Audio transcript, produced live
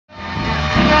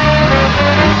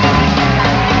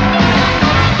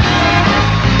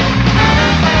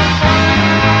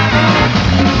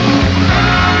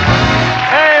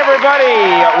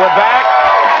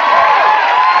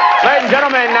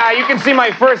can see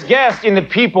my first guest in The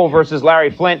People versus Larry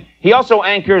Flynt. He also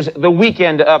anchors The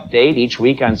Weekend Update each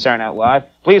week on Saturday Night Live.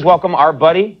 Please welcome our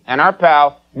buddy and our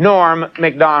pal, Norm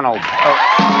Macdonald.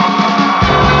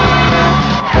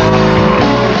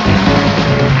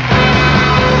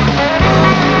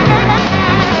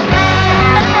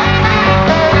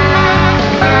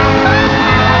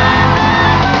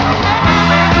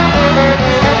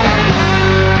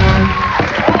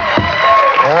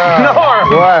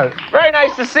 What? Very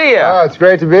nice to see you. Oh, it's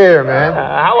great to be here, man.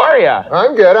 How are you?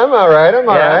 I'm good. I'm all right. I'm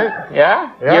all right.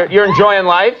 Yeah? You're enjoying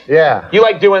life? Yeah. You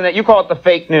like doing that? You call it the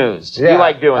fake news. Yeah. You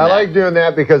like doing that? I like doing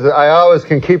that because I always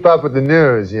can keep up with the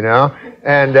news, you know?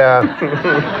 And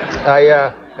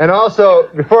and also,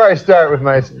 before I start with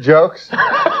my jokes,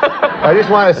 I just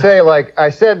want to say, like, I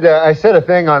said a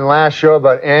thing on last show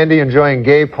about Andy enjoying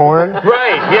gay porn.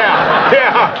 Right,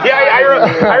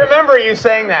 I remember you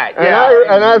saying that.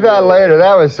 And I thought later,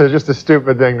 that was just a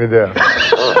stupid thing to do.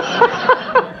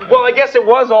 Well, I guess it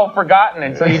was all forgotten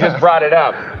until you just brought it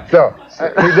up. So,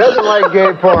 he doesn't like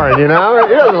gay porn, you know?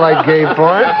 He doesn't like gay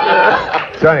porn.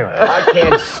 So anyway. I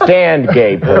can't stand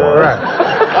gay porn.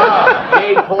 Right.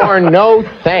 Gay porn, no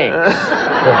thanks.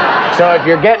 So if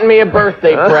you're getting me a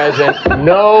birthday present,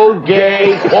 no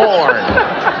gay porn.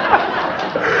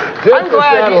 I'm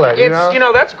glad you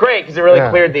know, that's great because it really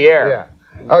cleared the air. Yeah.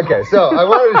 Okay, so I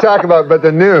wanted to talk about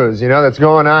the news, you know, that's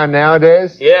going on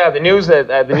nowadays. Yeah, the news.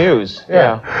 The news.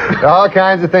 Yeah. All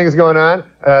kinds of things going on.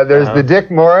 There's the Dick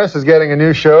Morris is getting a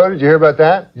new show. Did you hear about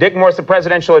that? Dick Morris, the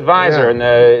presidential advisor in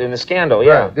the scandal.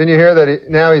 Yeah. Right. Didn't you hear that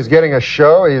now he's getting a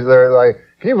show? He's there like,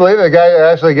 can you believe the guy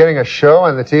actually getting a show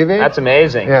on the TV? That's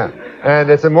amazing. Yeah. And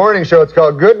it's a morning show. It's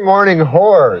called Good Morning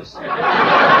Whores.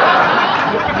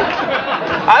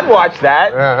 I'd watch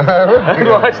that. I'd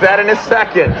watch that in a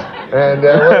second. And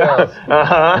what else?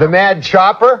 The Mad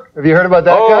Chopper. Have you heard about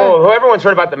that guy? Oh, everyone's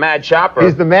heard about the Mad Chopper.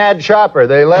 He's the Mad Chopper.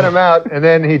 They let him out, and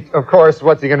then he, of course,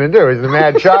 what's he going to do? He's the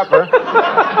Mad Chopper.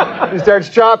 He starts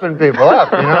chopping people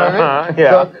up, you know what I mean?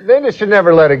 Yeah. So they should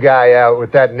never let a guy out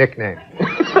with that nickname.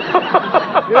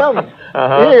 You know,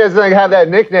 you guys like have that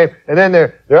nickname, and then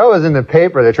they're always in the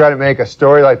paper. They try to make a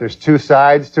story like there's two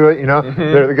sides to it, you know,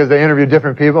 because they interview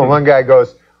different people, and one guy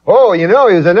goes, oh, you know,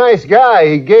 he was a nice guy.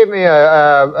 He gave me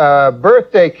a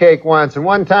birthday cake once, and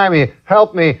one time he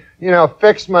helped me, you know,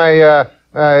 fix my,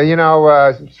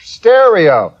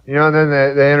 stereo. You know, and then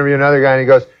they interview another guy, and he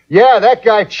goes, yeah, that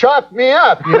guy chopped me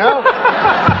up, you know?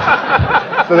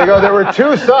 So they go, there were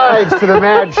two sides to the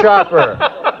Mad Chopper,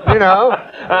 you know?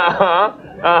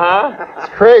 It's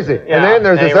crazy. Yeah, and then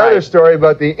there's this other story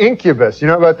about the incubus. You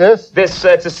know about this? It's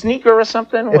a sneaker or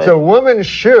something? It's a woman's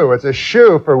shoe. It's a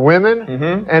shoe for women,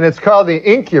 and it's called the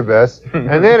incubus.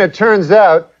 And then it turns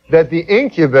out that the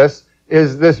incubus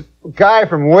is this guy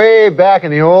from way back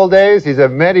in the old days. He's a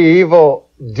medieval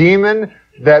demon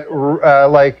that,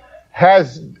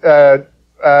 has,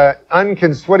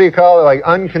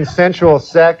 unconsensual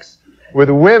sex with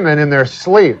women in their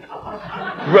sleep.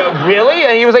 Really?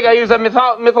 And he was a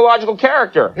mythological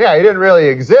character. Yeah, he didn't really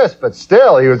exist, but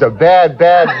still, he was a bad,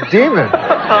 bad demon.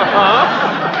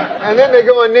 And then they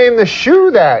go and name the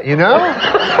shoe that, you know?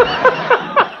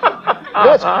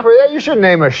 That's crazy. You shouldn't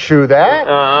name a shoe that.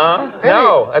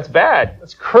 No, that's bad.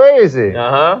 That's crazy.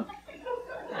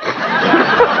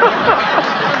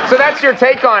 So that's your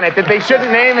take on it, that they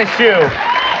shouldn't name a shoe.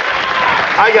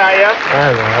 I got you. I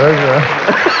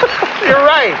know. You're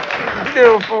right.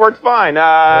 It worked fine.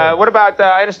 What about,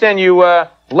 I understand you,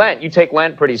 Lent. You take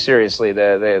Lent pretty seriously,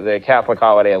 the Catholic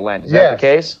holiday of Lent. Is that the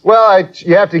case? Well,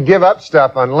 you have to give up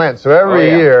stuff on Lent. So every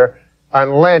year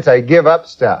on Lent, I give up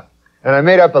stuff. And I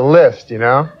made up a list, you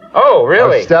know? Oh,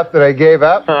 really? Of stuff that I gave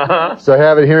up. So I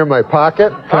have it here in my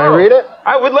pocket. Can I read it?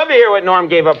 I would love to hear what Norm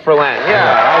gave up for Lent. Yeah.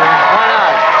 Why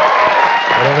not?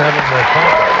 I don't have it in my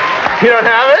pocket. You don't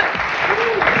have it?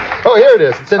 Oh, here it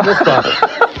is. It's in this pocket.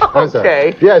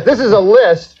 Okay. Yes, this is a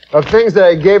list of things that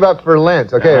I gave up for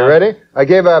Lent. Okay, ready? I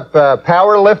gave up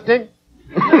powerlifting.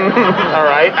 All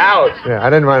right, out. Yeah, I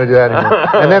didn't want to do that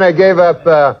anymore. And then I gave up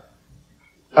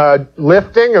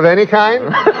lifting of any kind.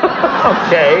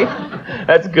 Okay,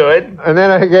 that's good. And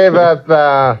then I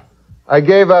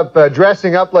gave up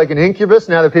dressing up like an incubus.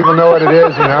 Now that people know what it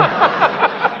is, you know.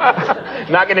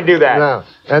 Not going to do that. No.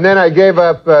 And then I gave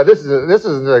up. This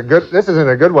isn't a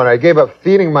good one. I gave up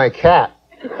feeding my cat.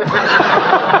 You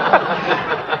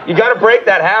got to break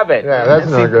that habit. Yeah, that's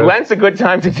not good. Lent's a good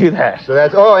time to do that. So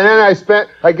that's. Oh, and then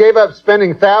I gave up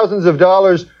spending thousands of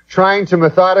dollars trying to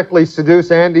methodically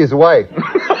seduce Andy's wife.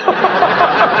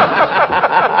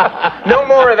 No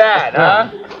more of that, huh?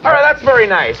 All right, that's very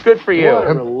nice. Good for you. What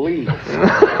a relief.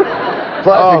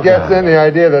 Plus, it gets in the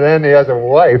idea that Andy has a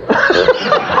wife. Andy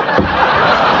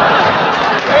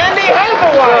has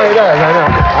a wife. Oh, he does, I know.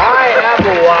 I have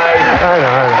a wife. I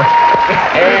know.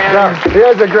 And No, he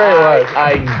has a great wife.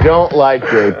 I don't like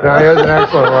it. No, he has an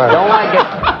excellent wife. Don't like it.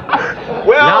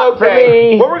 Well, Not for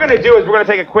okay. me. What we're going to do is we're going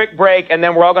to take a quick break, and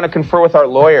then we're all going to confer with our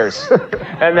lawyers.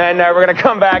 And then we're going to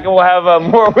come back, and we'll have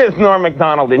more with Norm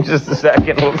Macdonald in just a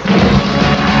second.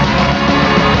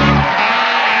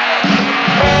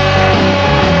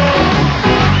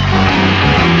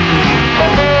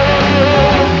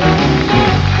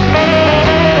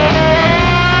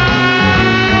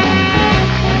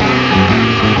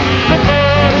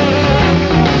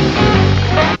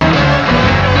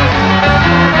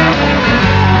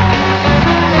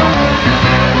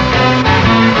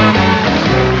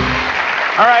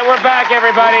 All right, we're back,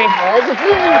 everybody.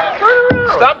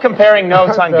 Stop comparing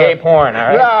notes on gay porn, all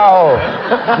right?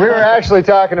 No, we were actually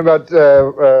talking about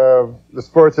the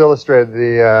Sports Illustrated,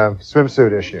 the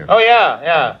swimsuit issue. Oh,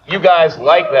 yeah. You guys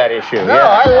like that issue. No,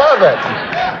 I love it.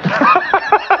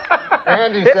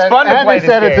 Andy It's said, fun to play this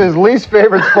it's game. his least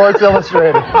favorite Sports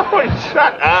Illustrated. Oh,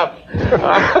 shut up.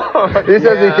 He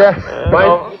says he can't.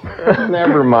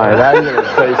 Never mind. I'm going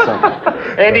to say something.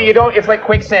 Andy, you don't, it's like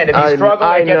quicksand. If you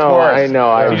struggle, it gets worse. I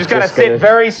know. You just gotta sit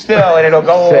very still and it'll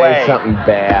go say away. something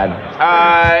bad.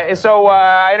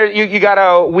 You got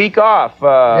a week off. Yeah,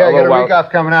 I got a week off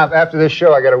coming up. After this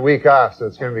show, I got a week off, so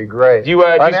it's going to be great. Do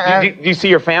you see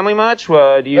your family much?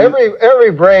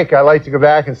 Every break, I like to go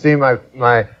back and see my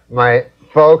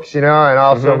folks, and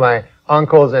also my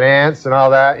uncles and aunts and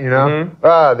all that,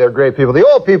 they're great people. The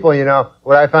old people,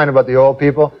 what I find about the old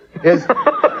people is...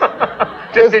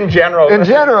 Just in general. In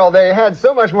general, they had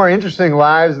so much more interesting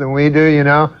lives than we do,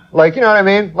 Like, you know what I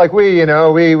mean? Like we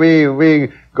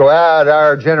go out,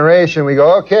 our generation, we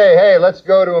go, okay, hey, let's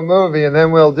go to a movie, and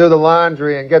then we'll do the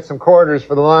laundry and get some quarters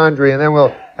for the laundry, and then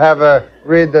we'll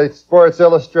read the Sports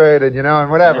Illustrated, and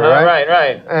whatever, right?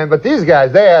 Right. But these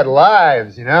guys, they had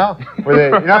lives, Where they,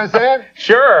 you know what I'm saying?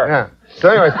 Sure. Yeah. So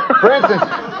anyways, for instance,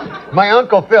 my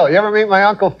Uncle Phil. You ever meet my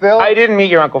Uncle Phil? I didn't meet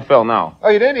your Uncle Phil, no. Oh,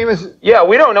 you didn't? He was... Yeah,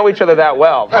 we don't know each other that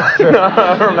well.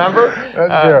 Remember?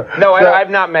 That's true. No, I've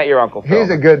not met your Uncle Phil. He's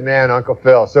a good man, Uncle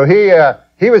Phil. So he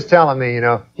was telling me,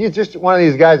 he's just one of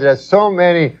these guys that has so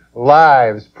many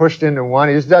lives pushed into one.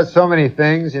 He just does so many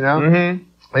things, Mm-hmm.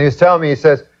 And he was telling me, he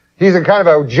says, he's a kind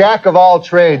of a jack of all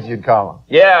trades, you'd call him.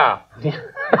 Yeah.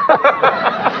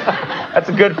 That's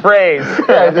a good phrase.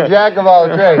 Yeah, he's a jack of all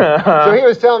trades. So he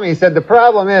was telling me, he said, the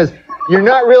problem is you're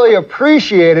not really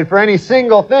appreciated for any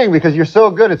single thing because you're so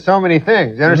good at so many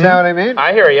things. You understand what I mean?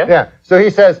 I hear you. Yeah. So he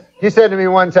said to me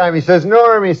one time, he says,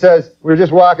 Norm, he says, we were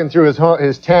just walking through his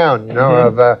town,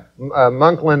 of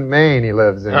Monkland, Maine he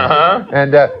lives in.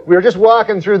 And we were just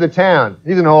walking through the town.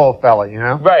 He's an old fella,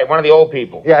 Right, one of the old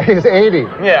people. Yeah, he's 80.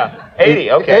 Yeah,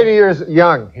 80, okay. 80 years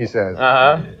young, he says.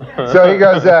 So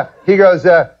he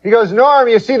goes, Norm,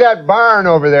 you see that barn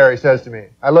over there, he says to me.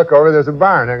 I look over, there's a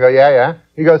barn. I go, yeah.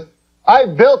 He goes, I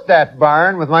built that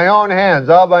barn with my own hands,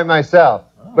 all by myself.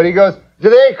 But he goes, do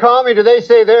they call me, do they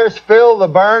say, there's Phil, the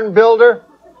barn builder?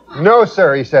 No,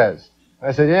 sir, he says.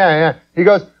 I said, yeah. He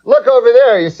goes, look over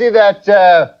there, you see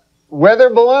that weather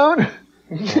balloon?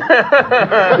 He says,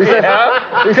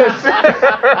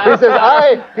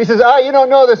 you don't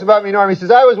know this about me, Norm. He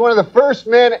says, I was one of the first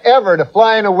men ever to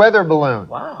fly in a weather balloon.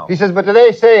 Wow. He says, but do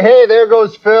they say, hey, there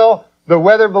goes Phil, the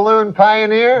weather balloon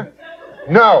pioneer?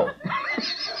 No.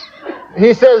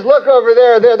 He says, look over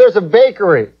there's a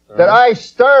bakery that I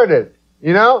started.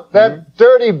 That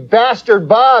dirty bastard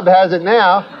Bob has it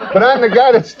now, but I'm the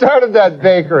guy that started that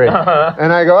bakery.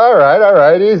 And I go, all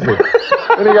right, easy.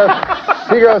 And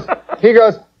he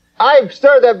goes, I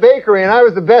started that bakery and I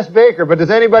was the best baker, but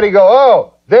does anybody go,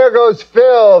 oh, there goes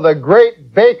Phil, the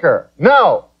great baker?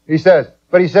 No, he says,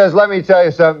 let me tell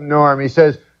you something, Norm. He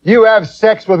says, you have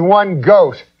sex with one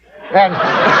goat. And...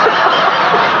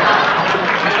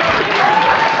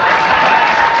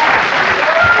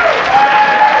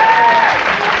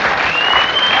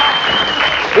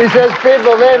 He says,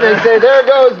 people then, they say, there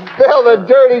goes Phil, the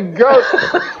dirty goat.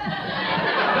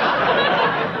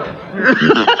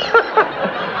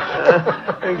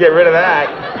 Get rid of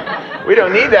that. We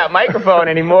don't need that microphone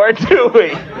anymore, do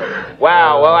we?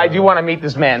 Wow, well, I do want to meet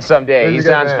this man someday. He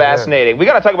sounds fascinating. We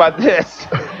got to talk about this.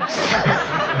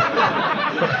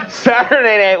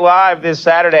 Saturday Night Live this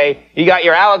Saturday. You got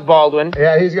your Alec Baldwin.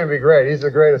 Yeah, he's going to be great. He's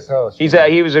the greatest host.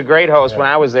 He was a great host when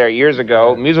I was there years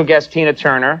ago. Musical guest Tina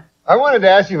Turner. I wanted to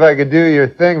ask you if I could do your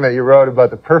thing that you wrote about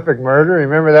the perfect murder.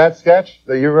 Remember that sketch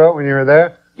that you wrote when you were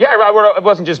there? Yeah, I wrote, it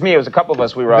wasn't just me. It was a couple of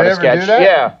us. We wrote a sketch. Do that?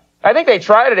 Yeah. I think they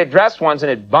tried it at Dress once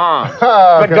and it bombed.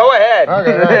 Oh, okay. But go ahead.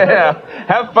 Okay, right. Yeah.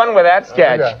 Have fun with that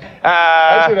sketch. Okay.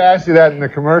 I should ask you that in the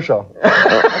commercial.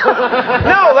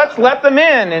 No, let's let them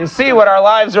in and see what our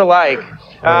lives are like.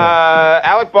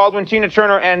 Alec Baldwin, Tina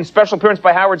Turner, and special appearance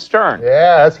by Howard Stern.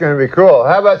 Yeah, that's going to be cool.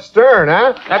 How about Stern,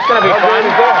 huh? That's going to be fun.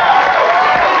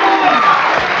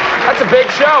 That's a big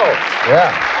show.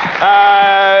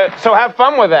 Yeah. So have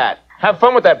fun with that. Have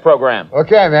fun with that program.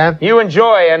 Okay, man. You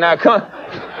enjoy, and come.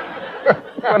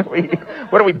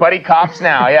 What are we, buddy cops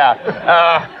now? Yeah.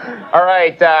 All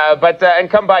right, and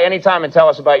come by anytime and tell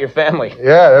us about your family.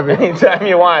 Yeah, that'd be... Anytime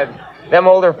you want. Them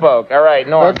older folk. All right,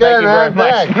 Norm, okay, thank you very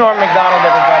much. Thanks. Norm Macdonald,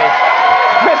 everybody.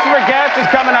 Christopher Guest is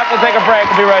coming up. We'll take a break.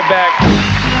 We'll be right back.